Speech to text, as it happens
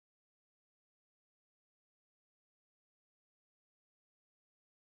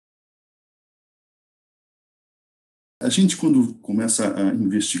A gente, quando começa a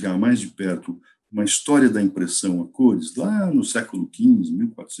investigar mais de perto uma história da impressão a cores, lá no século XV,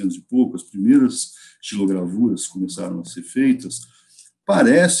 1400 e pouco, as primeiras xilogravuras começaram a ser feitas,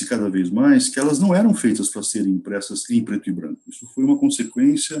 parece cada vez mais que elas não eram feitas para serem impressas em preto e branco. Isso foi uma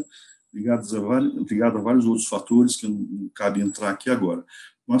consequência ligada a vários outros fatores que não cabe entrar aqui agora,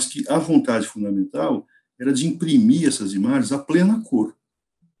 mas que a vontade fundamental era de imprimir essas imagens a plena cor,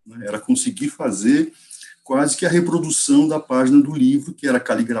 né? Era conseguir fazer quase que a reprodução da página do livro, que era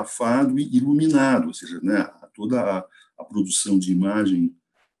caligrafado e iluminado, ou seja, né, toda a produção de imagem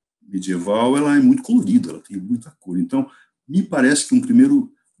medieval ela é muito colorida, ela tem muita cor. Então, me parece que um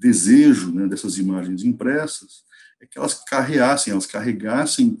primeiro desejo, né, dessas imagens impressas é que elas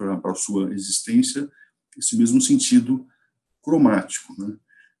carregassem para a sua existência esse mesmo sentido cromático, né?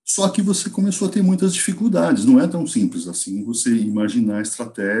 Só que você começou a ter muitas dificuldades, não é tão simples assim você imaginar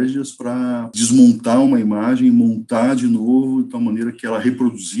estratégias para desmontar uma imagem e montar de novo de tal maneira que ela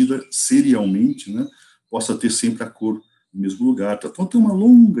reproduzida serialmente, né, possa ter sempre a cor no mesmo lugar. Então tem uma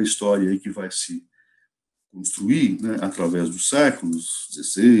longa história aí que vai se construir, né, através dos séculos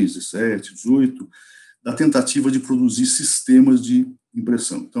XVI, XVII, XVIII, da tentativa de produzir sistemas de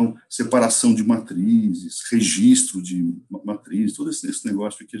impressão. Então, separação de matrizes, registro de matrizes, todo esse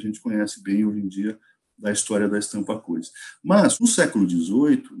negócio que a gente conhece bem hoje em dia da história da estampa a cores. Mas, no século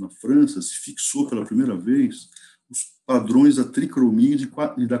XVIII, na França, se fixou pela primeira vez os padrões da tricromia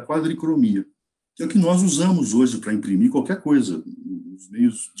e da quadricromia, que é o que nós usamos hoje para imprimir qualquer coisa. Os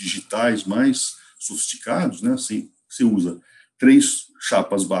meios digitais mais sofisticados, né, você usa 3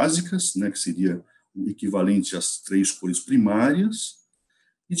 chapas básicas, né, que seria o equivalente às 3 cores primárias,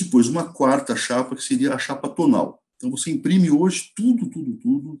 e depois uma 4ª chapa, que seria a chapa tonal. Então, você imprime hoje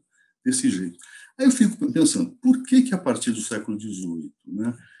tudo desse jeito. Aí eu fico pensando, por que a partir do século XVIII,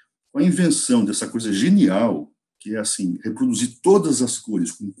 né, com a invenção dessa coisa genial, que é assim, reproduzir todas as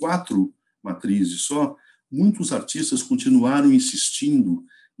cores com 4 matrizes só, muitos artistas continuaram insistindo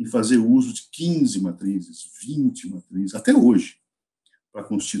em fazer uso de 15 matrizes, 20 matrizes, até hoje, para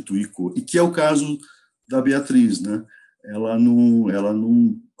constituir cor, e que é o caso da Beatriz, né? Ela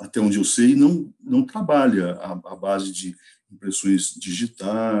não, até onde eu sei, não trabalha à base de impressões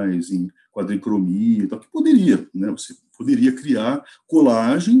digitais, em quadricromia, tal, que poderia, né? Você poderia criar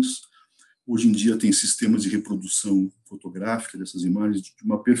colagens. Hoje em dia tem sistemas de reprodução fotográfica dessas imagens de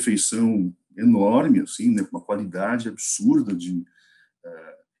uma perfeição enorme, assim, né? Uma qualidade absurda de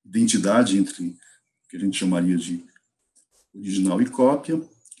identidade entre o que a gente chamaria de original e cópia,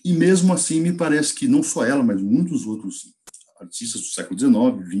 e mesmo assim me parece que não só ela, mas muitos outros artistas do século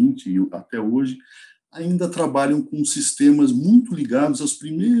XIX, XX e até hoje, ainda trabalham com sistemas muito ligados às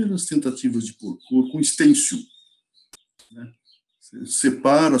primeiras tentativas de pôr cor com estêncil, né? Você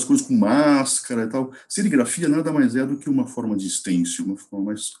separa as coisas com máscara e tal. Serigrafia nada mais é do que uma forma de estêncil, uma forma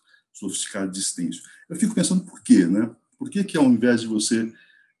mais sofisticada de estêncil. Eu fico pensando por quê, né? Por que ao invés de você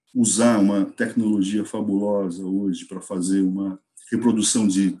usar uma tecnologia fabulosa hoje para fazer uma reprodução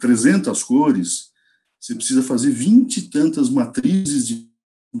de 300 cores, você precisa fazer 20 e tantas matrizes de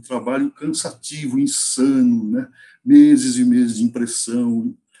um trabalho cansativo, insano, né? Meses e meses de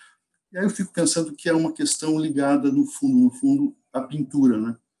impressão. E aí eu fico pensando que é uma questão ligada, no fundo, à pintura,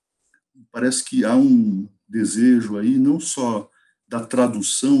 né? Parece que há um desejo aí, não só da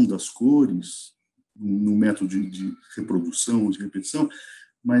tradução das cores, no método de reprodução, de repetição,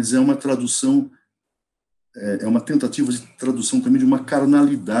 mas é uma tradução, é uma tentativa de tradução também de uma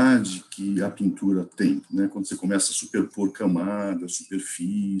carnalidade que a pintura tem, né? Quando você começa a superpor camadas,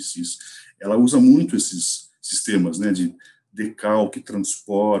 superfícies, ela usa muito esses sistemas, né, de decalque,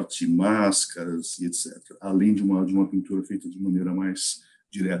 transporte, máscaras e etc., além de uma pintura feita de maneira mais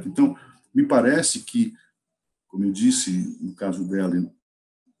direta. Então, me parece que, como eu disse, no caso dela,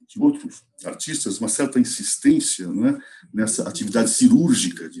 de outros artistas, uma certa insistência, né, nessa atividade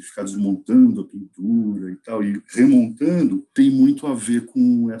cirúrgica de ficar desmontando a pintura e tal, e remontando, tem muito a ver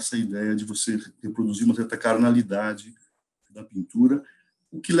com essa ideia de você reproduzir uma certa carnalidade da pintura,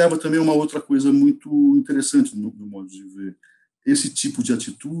 o que leva também a uma outra coisa muito interessante no modo de ver. Esse tipo de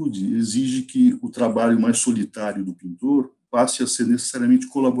atitude exige que o trabalho mais solitário do pintor passe a ser necessariamente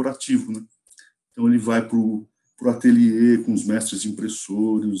colaborativo, né? Então ele vai para o ateliê com os mestres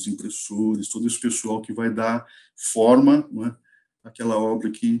impressores, os impressores, todo esse pessoal que vai dar forma, né, àquela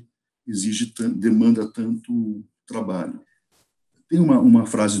obra que demanda tanto trabalho. Tem uma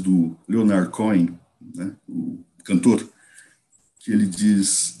frase do Leonard Cohen, né, o cantor, que ele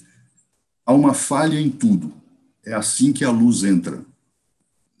diz: há uma falha em tudo, é assim que a luz entra,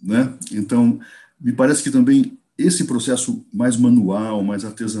 né? Então, me parece que também esse processo mais manual, mais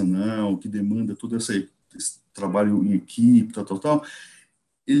artesanal, que demanda toda essa esse trabalho em equipe, tal,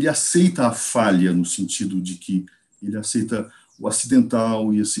 ele aceita a falha no sentido de que ele aceita o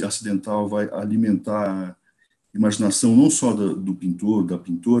acidental, e esse acidental vai alimentar a imaginação não só do pintor, da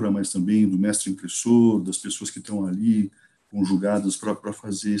pintora, mas também do mestre impressor, das pessoas que estão ali conjugadas para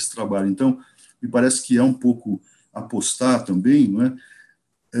fazer esse trabalho. Então, me parece que é um pouco apostar também, não é?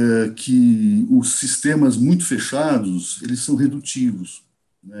 Que os sistemas muito fechados, eles são redutivos,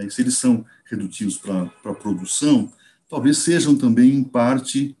 né? E se eles são redutivos para a produção, talvez sejam também, em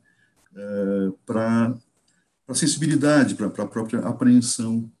parte, para a sensibilidade, para a própria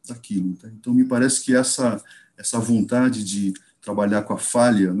apreensão daquilo. Tá? Então, me parece que essa vontade de trabalhar com a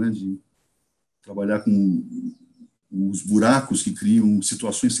falha, né, de trabalhar com os buracos que criam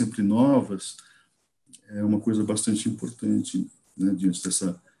situações sempre novas, é uma coisa bastante importante, né, diante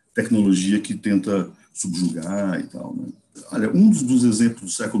dessa tecnologia que tenta subjugar e tal. Né? Olha, um dos exemplos do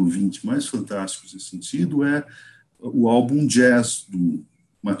século XX mais fantásticos nesse sentido é o álbum Jazz do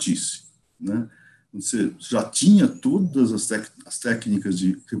Matisse, né? Você já tinha todas as técnicas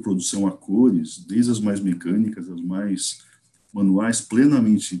de reprodução a cores, desde as mais mecânicas, as mais manuais,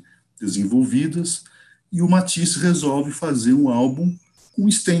 plenamente desenvolvidas, e o Matisse resolve fazer um álbum com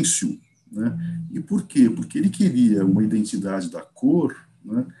estêncil, né? E por quê? Porque ele queria uma identidade da cor,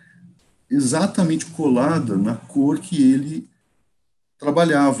 né, exatamente colada na cor que ele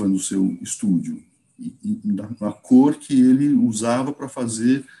trabalhava no seu estúdio, e na cor que ele usava para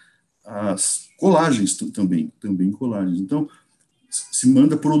fazer as colagens também colagens. Então, se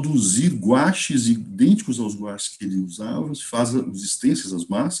manda produzir guaches idênticos aos guaches que ele usava, se faz os estêncios, as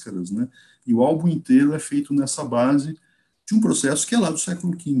máscaras, né? E o álbum inteiro é feito nessa base de um processo que é lá do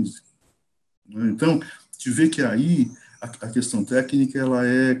século XV. Né? Então, te vê que aí a questão técnica ela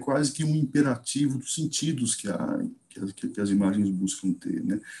é quase que um imperativo dos sentidos que as imagens buscam ter,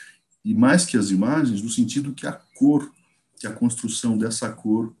 né? E mais que as imagens, no sentido que a cor, que a construção dessa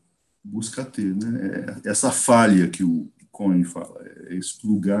cor busca ter, né? Essa falha que o Cohen fala, é esse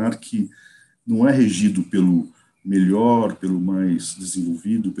lugar que não é regido pelo melhor, pelo mais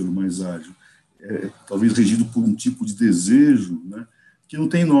desenvolvido, pelo mais ágil, talvez regido por um tipo de desejo, né, que não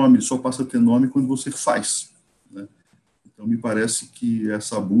tem nome, só passa a ter nome quando você faz, né? Então, me parece que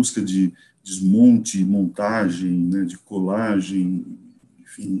essa busca de desmonte, montagem, né, de colagem,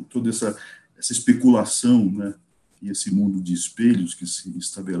 enfim, toda essa especulação, né, e esse mundo de espelhos que se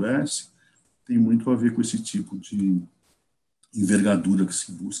estabelece, tem muito a ver com esse tipo de envergadura que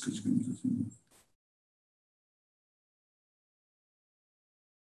se busca, digamos assim.